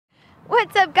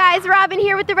What's up, guys? Robin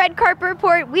here with the Red Carpet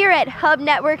Report. We're at Hub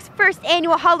Network's first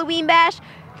annual Halloween Bash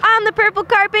on the purple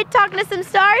carpet, talking to some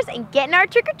stars and getting our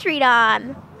trick-or-treat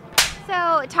on.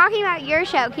 So, talking about your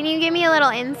show, can you give me a little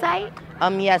insight?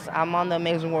 Yes, I'm on the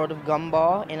Amazing World of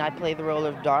Gumball, and I play the role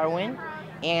of Darwin.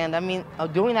 And I mean,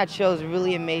 doing that show is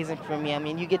really amazing for me. I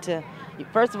mean, you get to,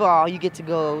 first of all, you get to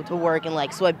go to work in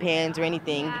like sweatpants or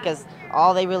anything because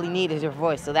all they really need is your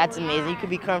voice. So that's amazing. You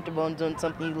can be comfortable in doing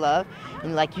something you love,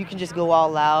 and like you can just go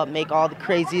all out, make all the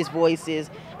craziest voices,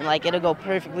 and like it'll go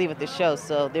perfectly with the show.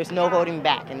 So there's no holding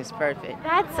back, and it's perfect.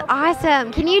 That's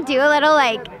awesome. Can you do a little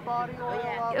like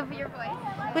of your voice?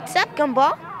 What's up,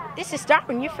 Gumball? This is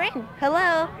Darwin, your friend.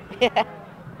 Hello.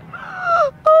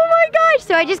 Oh my gosh!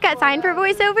 So I just got signed for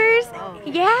voiceovers. Oh.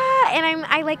 Yeah, and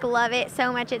I like love it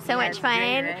so much. It's so much fun.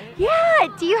 Great, right? Yeah.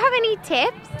 Do you have any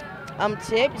tips?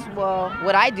 Tips? Well,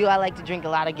 what I do, I like to drink a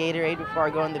lot of Gatorade before I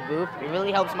go in the booth. It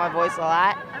really helps my voice a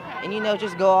lot. Okay. And you know,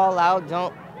 just go all out.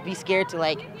 Don't be scared to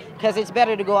like, because it's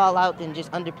better to go all out than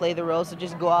just underplay the role. So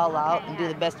just go all out and do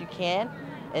the best you can.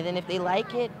 And then if they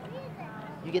like it,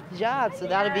 you get the job. So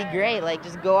that'll be great. Like,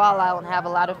 just go all out and have a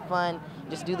lot of fun.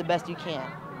 Just do the best you can.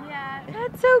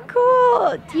 That's so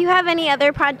cool. Do you have any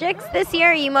other projects this year,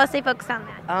 or are you mostly focused on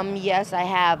that? Yes, I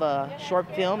have a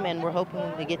short film, and we're hoping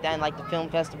to get that in like the film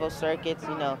festival circuits,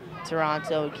 you know,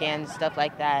 Toronto, Cannes, stuff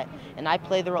like that. And I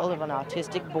play the role of an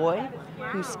autistic boy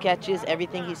who sketches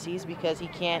everything he sees because he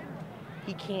can't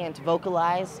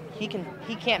vocalize. He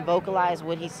can't vocalize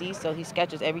what he sees, so he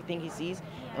sketches everything he sees.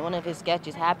 And one of his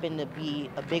sketches happened to be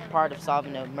a big part of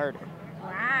solving a murder.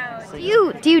 Wow. So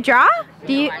do you draw?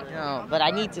 No, I don't, but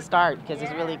I need to start because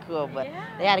it's really cool. But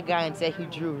they had a guy on set who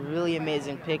drew really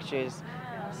amazing pictures.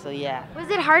 So yeah. Was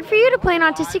it hard for you to play an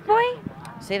autistic boy?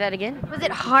 Say that again? Was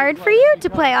it hard for you to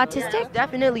play autistic? It was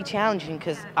definitely challenging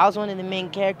because I was one of the main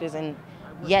characters, and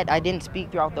yet I didn't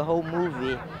speak throughout the whole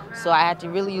movie. So I had to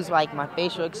really use like my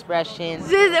facial expressions.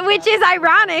 Which is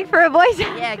ironic for a voice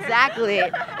actor. Yeah, exactly.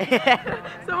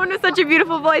 Someone with such a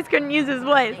beautiful voice couldn't use his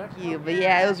voice. Thank you. But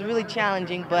yeah, it was really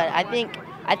challenging, but I think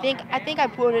I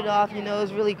pulled it off, you know. It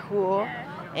was really cool.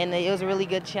 And it was a really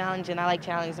good challenge, and I like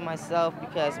challenges myself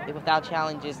because without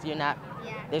challenges,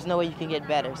 there's no way you can get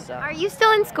better. So. Are you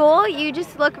still in school? You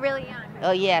just look really young.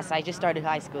 Oh yes, I just started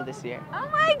high school this year. Oh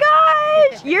my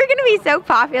gosh! You're gonna be so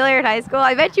popular at high school.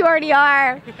 I bet you already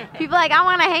are. People are like, I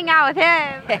want to hang out with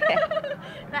him.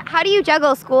 How do you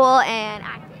juggle school and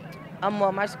acting?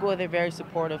 Well, my school, they're very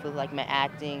supportive of like my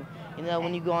acting. You know,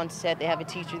 when you go on set, they have a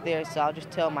teacher there, so I'll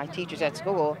just tell my teachers at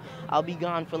school I'll be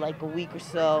gone for like a week or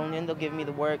so, and then they'll give me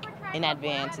the work in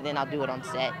advance, and then I'll do it on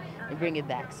set and bring it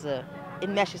back. So it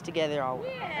meshes together all well.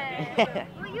 Yeah.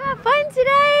 Well, you have fun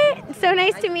today. So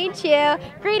nice to meet you.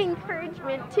 Great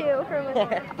encouragement, too, from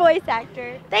a voice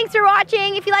actor. Thanks for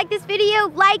watching. If you like this video,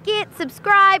 like it,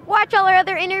 subscribe, watch all our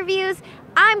other interviews.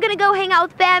 I'm going to go hang out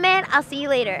with Batman. I'll see you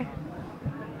later.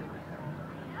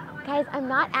 Guys, I'm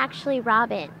not actually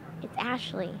Robin. It's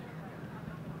Ashley.